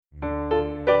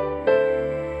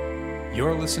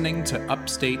You're listening to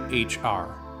Upstate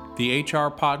HR, the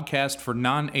HR podcast for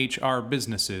non-HR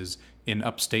businesses in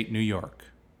upstate New York.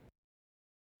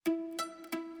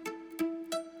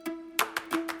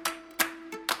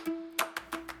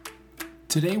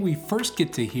 Today we first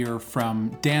get to hear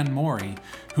from Dan Mori,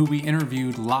 who we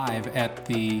interviewed live at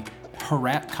the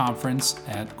HRAT conference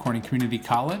at Corning Community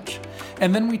College.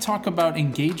 And then we talk about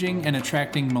engaging and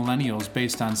attracting millennials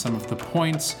based on some of the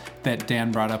points that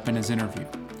Dan brought up in his interview.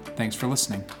 Thanks for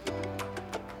listening.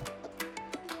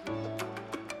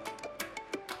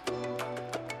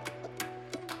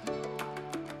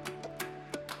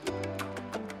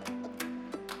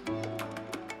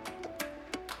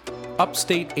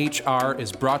 Upstate HR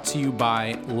is brought to you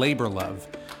by Labor Love.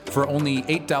 For only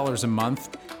 $8 a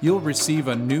month, you'll receive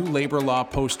a new labor law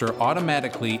poster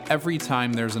automatically every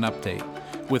time there's an update.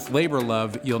 With Labor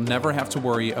Love, you'll never have to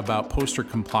worry about poster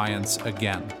compliance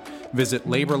again. Visit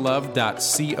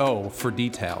laborlove.co for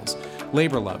details.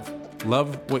 Labor Love.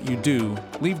 Love what you do.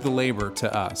 Leave the labor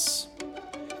to us.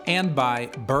 And by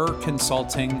Burr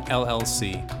Consulting,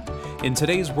 LLC. In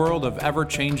today's world of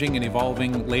ever-changing and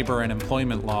evolving labor and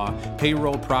employment law,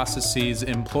 payroll processes,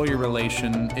 employee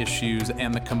relation issues,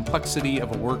 and the complexity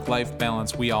of a work-life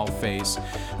balance we all face,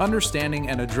 understanding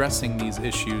and addressing these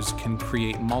issues can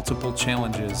create multiple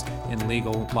challenges in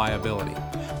legal liability.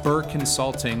 Burr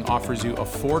Consulting offers you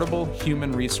affordable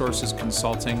human resources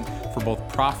consulting for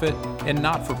both profit and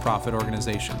not-for-profit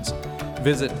organizations.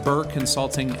 Visit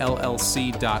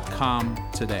burrconsultingllc.com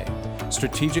today.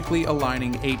 Strategically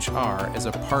aligning HR as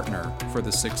a partner for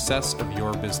the success of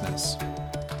your business.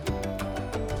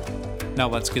 Now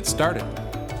let's get started.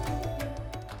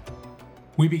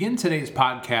 We begin today's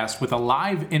podcast with a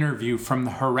live interview from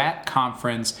the HRAT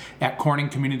conference at Corning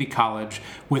Community College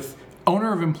with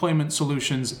owner of Employment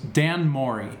Solutions, Dan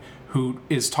Mori, who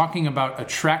is talking about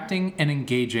attracting and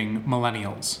engaging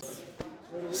millennials.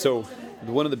 So,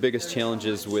 one of the biggest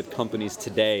challenges with companies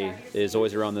today is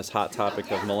always around this hot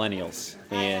topic of millennials.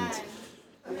 And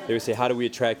they would say, how do we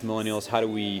attract millennials? How do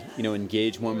we,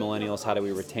 engage more millennials? How do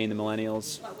we retain the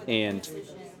millennials? And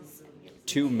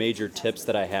two major tips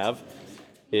that I have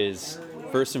is,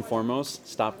 first and foremost,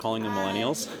 stop calling them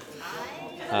millennials.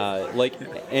 Like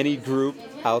any group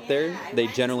out there, they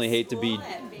generally hate to be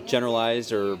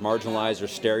generalized or marginalized or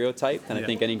stereotyped. And I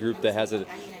think any group that has an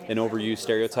overused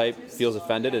stereotype feels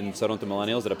offended, and so don't the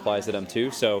millennials. It applies to them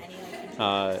too. So,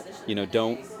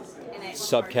 don't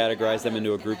subcategorize them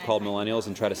into a group called millennials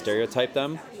and try to stereotype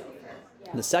them.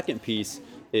 And the second piece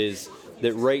is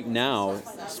that right now,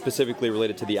 specifically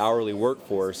related to the hourly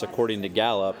workforce, according to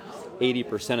Gallup,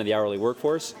 80% of the hourly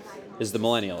workforce is the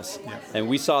millennials. Yeah. And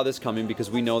we saw this coming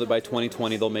because we know that by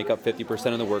 2020 they'll make up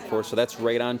 50% of the workforce, so that's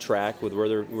right on track with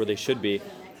where they should be.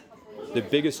 The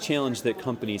biggest challenge that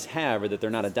companies have or that they're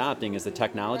not adopting is the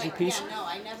technology piece.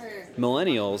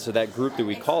 Millennials, so that group that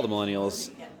we call the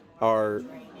millennials, are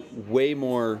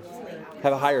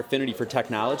have a higher affinity for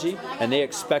technology, and they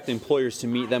expect employers to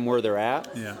meet them where they're at.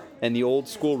 Yeah. And the old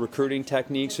school recruiting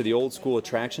techniques or the old school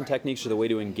attraction techniques are the way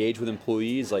to engage with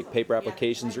employees, like paper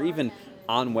applications or even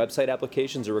on website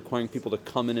applications or requiring people to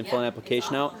come in and fill an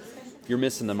application out. You're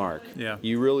missing the mark. Yeah.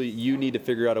 You need to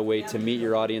figure out a way to meet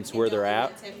your audience where they're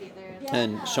at.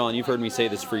 And Sean, you've heard me say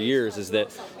this for years, is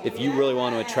that if you really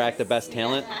want to attract the best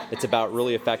talent, it's about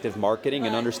really effective marketing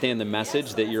and understand the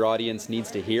message that your audience needs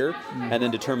to hear, and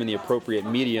then determine the appropriate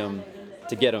medium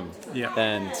to get them. Yeah.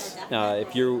 And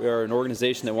if you are an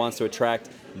organization that wants to attract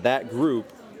that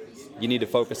group, you need to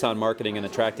focus on marketing and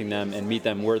attracting them and meet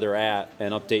them where they're at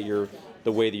and update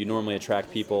the way that you normally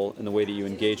attract people and the way that you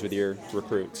engage with your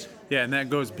recruits. Yeah, and that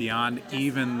goes beyond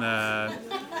even the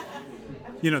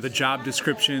job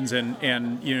descriptions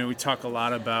and we talk a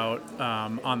lot about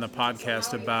on the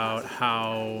podcast about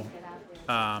how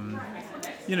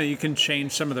you can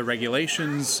change some of the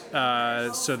regulations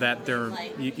so that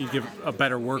you give a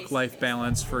better work-life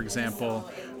balance, for example,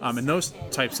 and those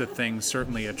types of things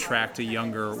certainly attract a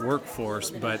younger workforce,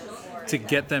 but to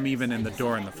get them even in the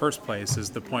door in the first place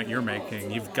is the point you're making.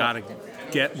 You've got to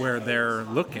get where they're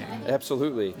looking.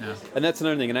 Absolutely. Yeah. And that's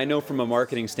another thing. And I know from a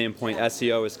marketing standpoint,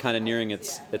 SEO is kind of nearing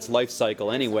its life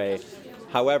cycle anyway.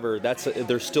 However,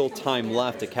 there's still time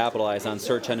left to capitalize on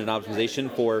search engine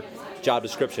optimization for job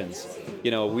descriptions.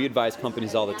 We advise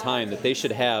companies all the time that they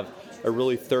should have a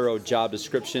really thorough job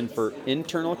description for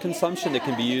internal consumption that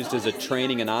can be used as a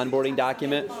training and onboarding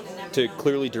document to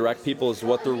clearly direct people as to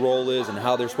what their role is and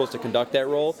how they're supposed to conduct that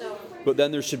role. But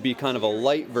then there should be kind of a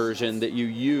light version that you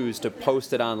use to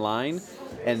post it online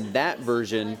And that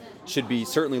version should be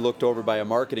certainly looked over by a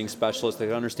marketing specialist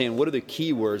to understand what are the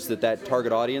keywords that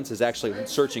target audience is actually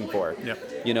searching for.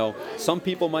 Yep. Some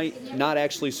people might not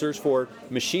actually search for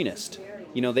machinist.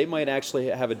 They might actually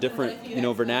have a different,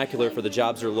 vernacular for the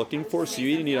jobs they're looking for. So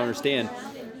you need to understand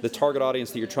the target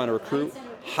audience that you're trying to recruit.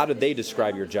 How do they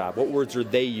describe your job? What words are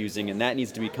they using? And that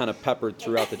needs to be kind of peppered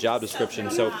throughout the job description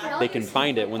so they can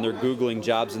find it when they're Googling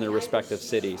jobs in their respective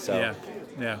city. So.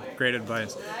 Yeah, great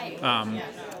advice.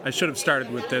 I should have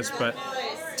started with this, but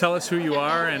tell us who you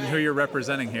are and who you're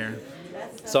representing here.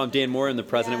 So I'm Dan Mori, I'm the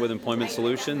president with Employment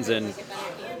Solutions, and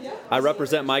I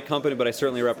represent my company, but I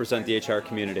certainly represent the HR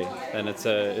community. And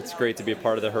it's great to be a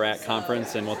part of the HRAT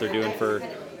conference and what they're doing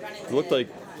it looked like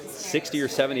 60 or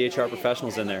 70 HR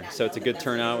professionals in there. So it's a good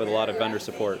turnout with a lot of vendor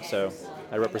support. So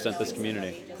I represent this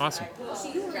community. Awesome.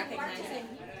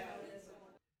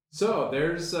 So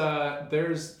there's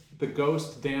the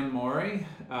ghost Dan Mori,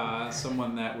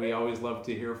 someone that we always love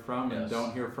to hear from and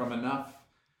don't hear from enough.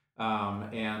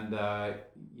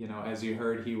 As you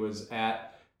heard, he was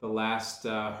at the last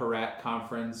HRAT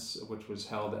conference, which was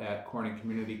held at Corning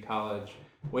Community College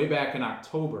way back in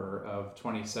October of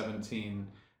 2017.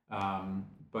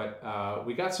 But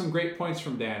we got some great points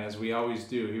from Dan, as we always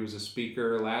do. He was a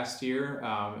speaker last year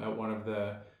at one of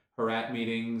the HRAT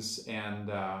meetings, and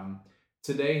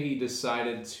today he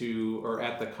decided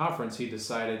at the conference, he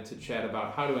decided to chat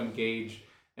about how to engage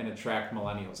and attract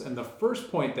millennials. And the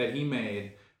first point that he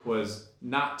made was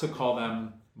not to call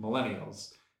them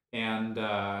millennials. And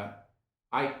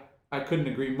I couldn't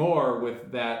agree more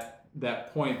with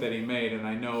that point that he made. And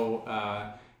I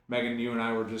know, Megan, you and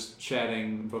I were just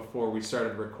chatting before we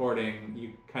started recording.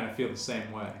 You kind of feel the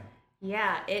same way.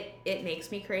 Yeah, it makes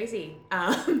me crazy.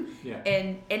 Yeah.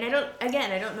 And I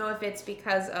don't know if it's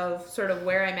because of sort of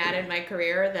where I'm at in my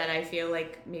career that I feel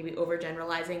like maybe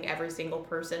overgeneralizing every single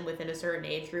person within a certain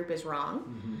age group is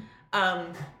wrong.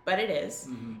 Mm-hmm. But it is.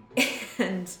 Mm-hmm.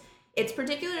 And it's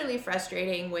particularly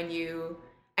frustrating when you're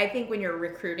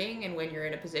recruiting and when you're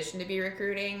in a position to be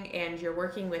recruiting and you're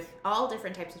working with all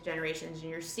different types of generations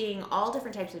and you're seeing all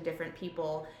different types of different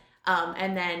people.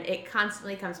 And then it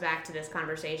constantly comes back to this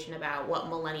conversation about what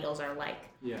millennials are like.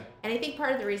 Yeah. And I think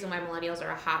part of the reason why millennials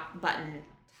are a hot button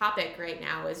topic right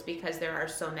now is because there are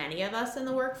so many of us in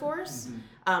the workforce,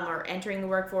 or entering the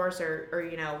workforce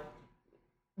or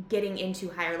getting into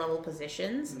higher level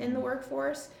positions in the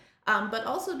workforce. But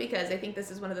also because I think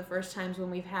this is one of the first times when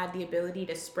we've had the ability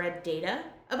to spread data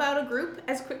about a group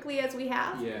as quickly as we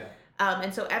have. Yeah.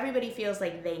 And so everybody feels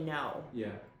like they know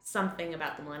something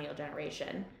about the millennial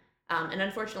generation. And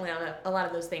unfortunately, a lot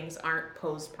of those things aren't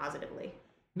posed positively.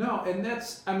 No, and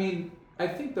I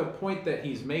think the point that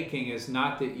he's making is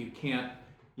not that you can't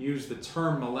use the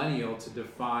term millennial to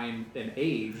define an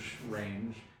age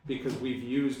range, because we've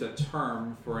used a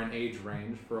term for an age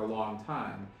range for a long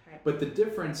time. Right. But the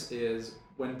difference is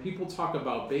when people talk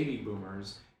about baby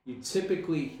boomers, you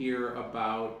typically hear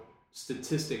about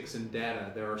statistics and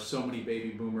data. There are so many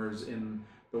baby boomers in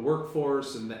the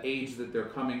workforce, and the age that they're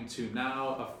coming to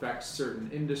now affects certain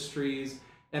industries,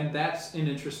 and that's an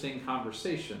interesting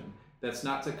conversation. That's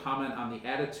not to comment on the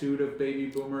attitude of baby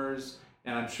boomers,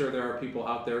 and I'm sure there are people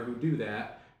out there who do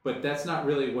that, but that's not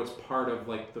really what's part of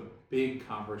like the big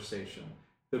conversation.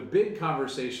 The big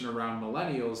conversation around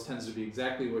millennials tends to be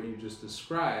exactly what you just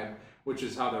described, which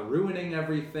is how they're ruining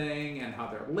everything and how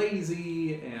they're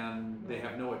lazy and they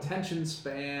have no attention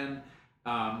span.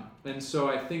 And so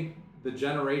I think the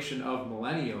generation of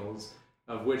millennials,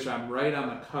 of which I'm right on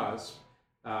the cusp,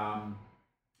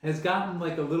 has gotten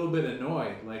like a little bit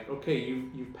annoyed. Like, okay,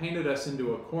 you've painted us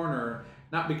into a corner,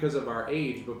 not because of our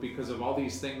age, but because of all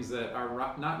these things that are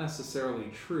not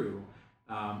necessarily true,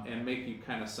 and make you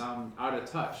kind of sound out of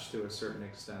touch to a certain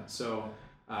extent. So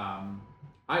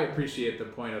I appreciate the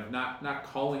point of not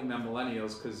calling them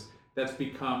millennials, because that's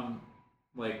become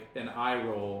like an eye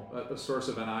roll, a source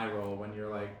of an eye roll when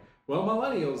you're like, well,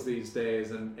 millennials these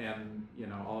days, and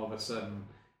all of a sudden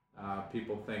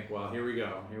people think, well, here we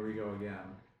go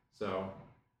again. So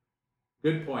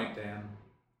good point, Dan.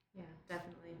 Yeah,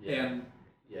 definitely.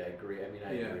 I agree.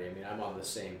 I agree. I'm on the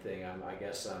same thing. I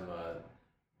guess I'm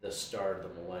the start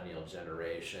of the millennial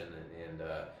generation, and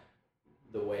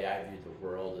the way I view the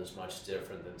world is much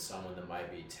different than someone that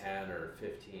might be 10 or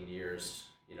 15 years,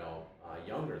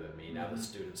 younger than me. Now the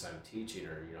students I'm teaching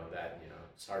are,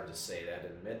 it's hard to say that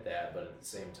and admit that, but at the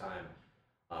same time,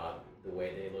 the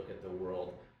way they look at the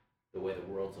world, the way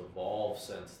the world's evolved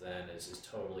since then is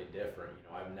totally different.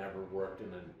 I've never worked in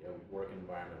a work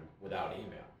environment without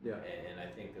email. Yeah. And I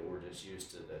think that we're just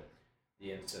used to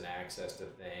the instant access to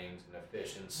things and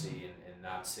efficiency and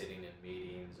not sitting in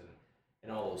meetings.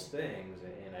 and all those things.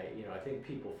 And I think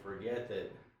people forget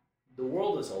that the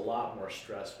world is a lot more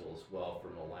stressful as well for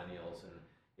millennials,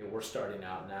 and we're starting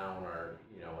out now in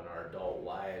our adult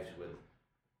lives with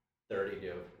 $30,000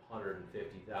 to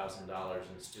 $150,000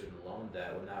 in student loan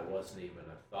debt, when that wasn't even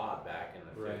a thought back in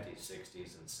the 50s,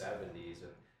 60s, and 70s.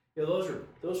 And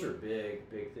those are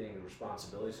big things,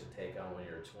 responsibilities to take on when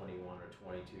you're a 21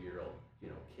 or 22-year-old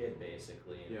kid,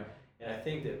 basically. And I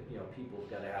think that people have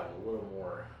got to have a little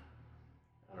more,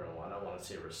 I don't want to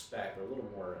say respect, but a little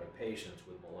more patience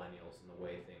with millennials and the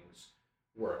way things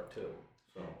work too.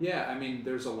 So yeah, I mean,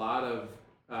 there's a lot of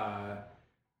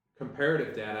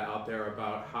comparative data out there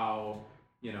about how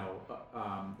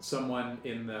someone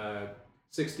in the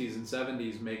 60s and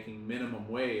 70s making minimum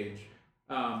wage,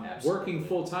 working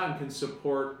full time, can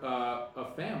support a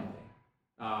family.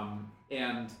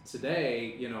 And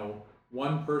today,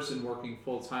 one person working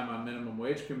full time on minimum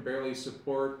wage can barely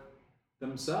support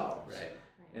themselves. Right.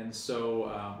 And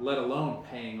so, let alone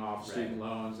paying off student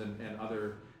loans and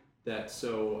other debt.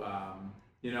 So,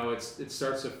 it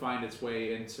starts to find its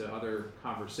way into other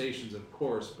conversations, of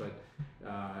course, but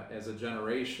as a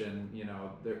generation,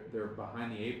 they're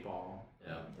behind the eight ball.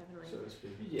 Yeah, definitely. So to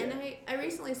speak. Yeah. And I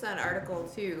recently saw an article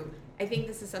too. I think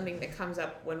this is something that comes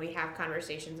up when we have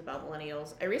conversations about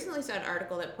millennials. I recently saw an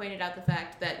article that pointed out the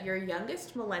fact that your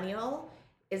youngest millennial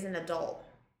is an adult.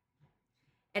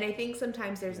 And I think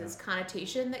sometimes there's this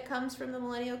connotation that comes from the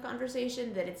millennial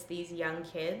conversation that it's these young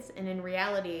kids, and in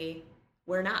reality,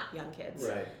 we're not young kids.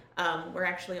 Right. We're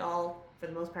actually all, for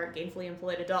the most part, gainfully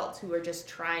employed adults who are just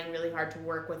trying really hard to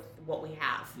work with what we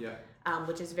have. Yeah.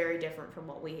 Which is very different from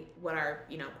what our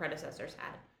predecessors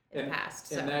had in the past.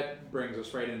 So. And that brings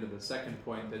us right into the second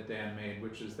point that Dan made,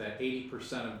 which is that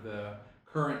 80% of the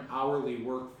current hourly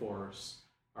workforce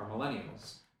are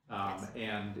millennials. Yes.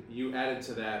 And you added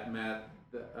to that, Matt,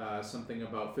 something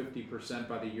about 50%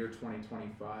 by the year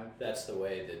 2025. That's the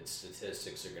way that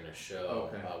statistics are going to show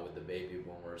with the baby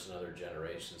boomers and other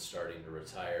generations starting to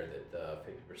retire, that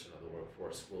 50% of the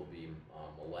workforce will be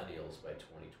millennials by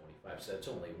 2025. So that's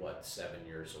only, 7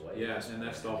 years away? Yes, and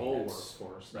that's the whole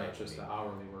workforce, not just the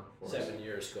hourly workforce. 7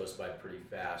 years goes by pretty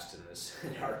fast in this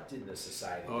in this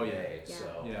society today. Yeah.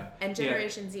 So. Yeah. And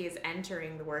Generation Z is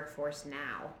entering the workforce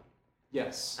now.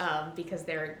 Yes. Because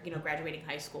they're graduating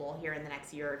high school here in the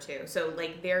next year or two. So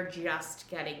they're just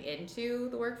getting into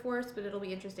the workforce, but it'll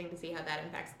be interesting to see how that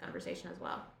impacts the conversation as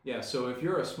well. Yeah. So if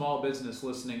you're a small business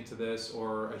listening to this,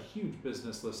 or a huge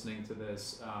business listening to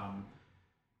this,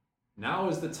 now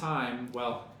is the time.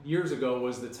 Well, years ago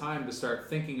was the time to start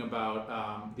thinking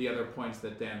about the other points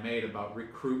that Dan made about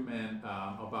recruitment,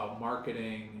 about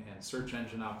marketing and search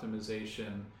engine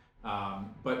optimization,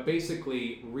 but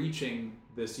basically reaching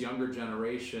this younger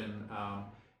generation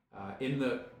in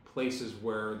the places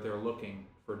where they're looking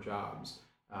for jobs.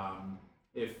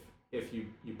 If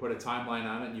you put a timeline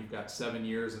on it, and you've got 7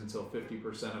 years until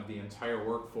 50% of the entire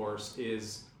workforce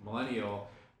is millennial,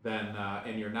 then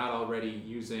and you're not already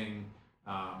using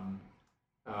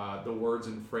the words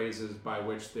and phrases by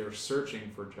which they're searching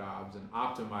for jobs and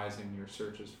optimizing your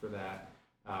searches for that,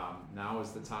 now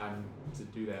is the time to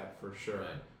do that for sure.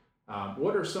 Right.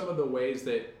 What are some of the ways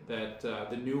that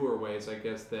the newer ways, I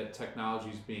guess, that technology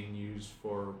is being used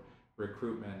for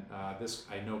recruitment? This,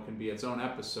 I know, can be its own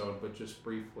episode, but just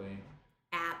briefly.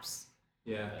 Apps.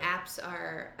 Yeah. Apps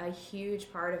are a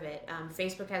huge part of it.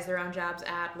 Facebook has their own jobs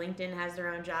app. LinkedIn has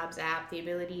their own jobs app. The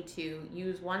ability to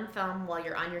use one thumb while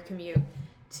you're on your commute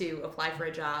to apply for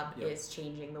a job is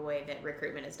changing the way that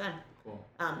recruitment is done. Cool.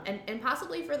 And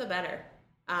possibly for the better.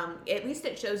 At least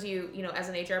it shows you, as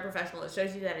an HR professional, it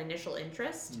shows you that initial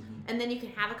interest, and then you can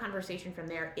have a conversation from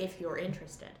there if you're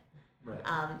interested. Right.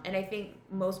 And I think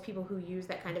most people who use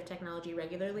that kind of technology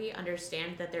regularly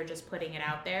understand that they're just putting it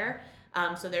out there.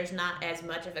 So there's not as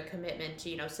much of a commitment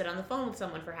to, sit on the phone with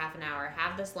someone for half an hour,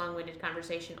 have this long-winded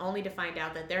conversation, only to find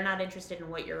out that they're not interested in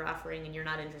what you're offering and you're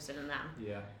not interested in them.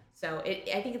 Yeah. So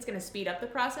I think it's going to speed up the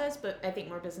process, but I think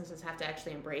more businesses have to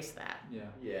actually embrace that. Yeah.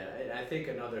 Yeah, and I think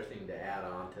another thing to add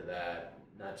on to that,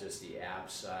 not just the app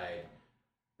side,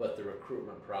 but the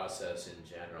recruitment process in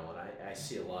general, and I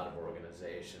see a lot of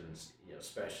organizations,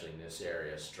 especially in this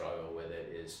area, struggle with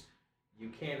it, is you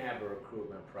can't have a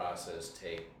recruitment process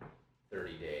take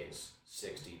 30 days,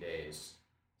 60 days,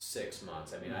 6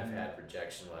 months. I mean, I've had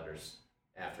rejection letters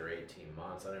after 18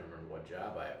 months. I don't remember what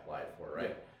job I applied for, right?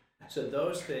 Yeah. So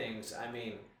those things, I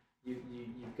mean,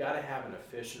 you've got to have an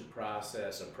efficient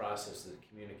process, a process that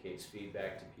communicates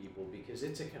feedback to people, because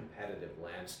it's a competitive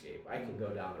landscape. I can go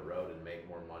down the road and make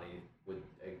more money with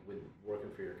working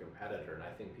for your competitor, and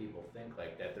I think people think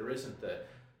like that. There isn't the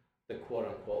quote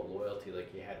unquote loyalty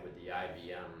like you had with the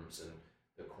IBMs and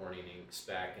the Corning's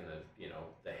back in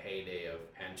the heyday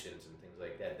of pensions and things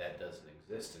like that. That doesn't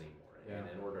exist anymore. Yeah. And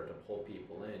in order to pull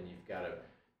people in, you've got to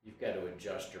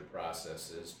adjust your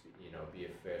processes, be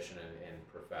efficient and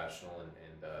professional and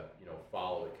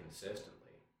follow it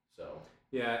consistently. So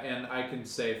yeah, and I can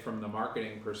say from the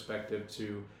marketing perspective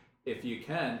too, if you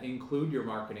can, include your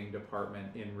marketing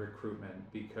department in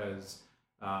recruitment, because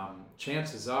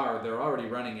chances are they're already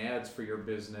running ads for your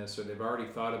business, or they've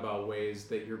already thought about ways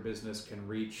that your business can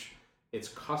reach its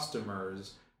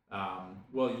customers.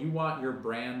 Well, you want your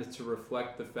brand to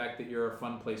reflect the fact that you're a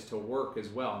fun place to work as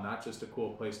well, not just a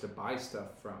cool place to buy stuff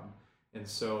from. And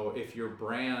so if your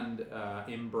brand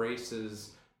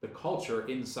embraces the culture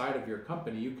inside of your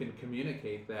company, you can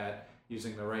communicate that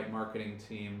using the right marketing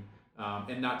team,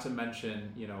 and not to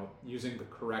mention, using the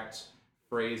correct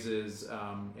phrases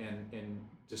and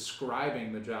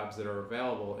describing the jobs that are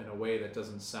available in a way that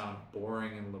doesn't sound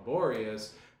boring and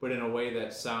laborious, but in a way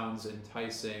that sounds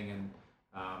enticing and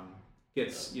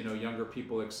gets younger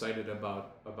people excited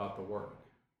about the work.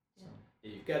 So.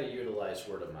 You've got to utilize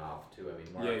word of mouth too. I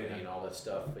mean, marketing, all that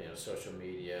stuff, social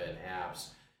media and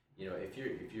apps. If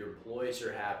your employees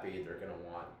are happy, they're going to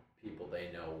want people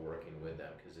they know working with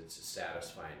them, because it's a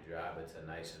satisfying job. It's a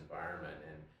nice environment,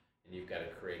 and you've got to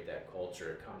create that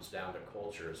culture. It comes down to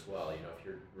culture as well. If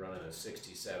you're running a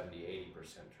 60, 70,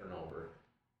 80% turnover,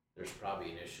 there's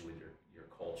probably an issue with your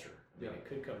culture. I mean, It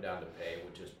could come down to pay,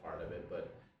 which is part of it,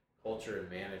 but culture and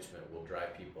management will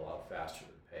drive people out faster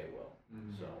than pay will.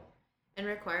 Mm-hmm. So, and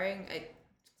requiring,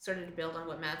 sort of to build on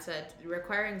what Matt said,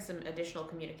 requiring some additional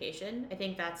communication. I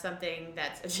think that's something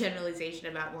that's a generalization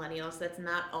about millennials that's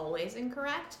not always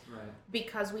incorrect. Right.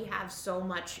 Because we have so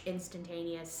much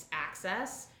instantaneous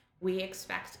access, we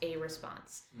expect a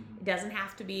response. Mm-hmm. It doesn't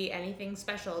have to be anything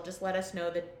special. Just let us know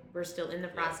that we're still in the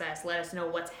process. Let us know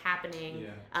what's happening.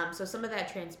 Yeah. So some of that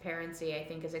transparency, I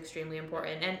think, is extremely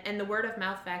important. And the word of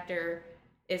mouth factor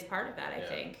is part of that, I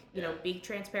think. Be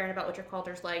transparent about what your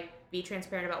culture's like, be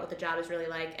transparent about what the job is really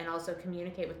like, and also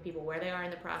communicate with people where they are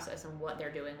in the process and what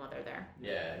they're doing while they're there.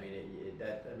 Yeah,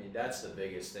 that's the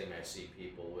biggest thing I see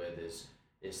people with is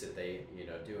that they,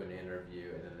 do an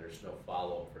interview and then there's no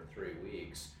follow-up for 3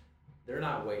 weeks. They're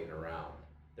not waiting around.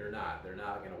 They're not going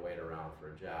to wait around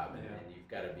for a job, and you've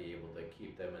got to be able to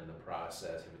keep them in the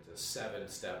process. If it's a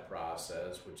 7-step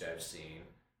process, which I've seen,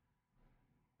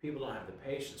 people don't have the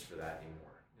patience for that anymore.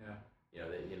 Yeah.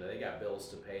 They got bills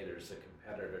to pay. There's a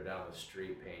competitor down the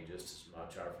street paying just as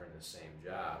much, offering the same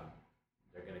job.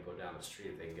 They're going to go down the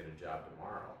street if they can get a job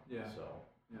tomorrow. Yeah. So,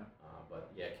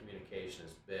 communication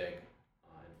is big,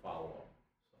 and follow-up.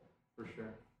 So. For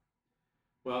sure.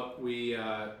 Well, we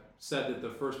said that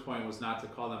the first point was not to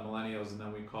call them millennials, and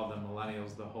then we called them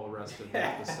millennials the whole rest of the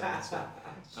episode.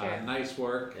 So, nice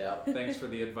work. Yep. Thanks for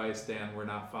the advice, Dan. We're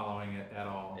not following it at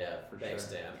all. Yeah, thanks,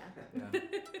 sure. Dan. Yeah.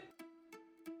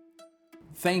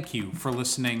 Thank you for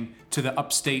listening to the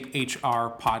Upstate HR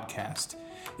podcast.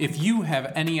 If you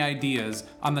have any ideas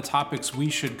on the topics we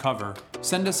should cover,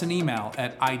 send us an email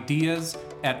at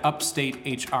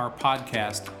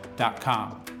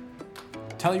ideas@upstatehrpodcast.com.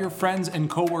 Tell your friends and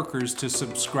coworkers to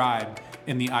subscribe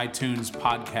in the iTunes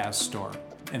podcast store.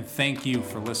 And thank you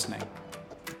for listening.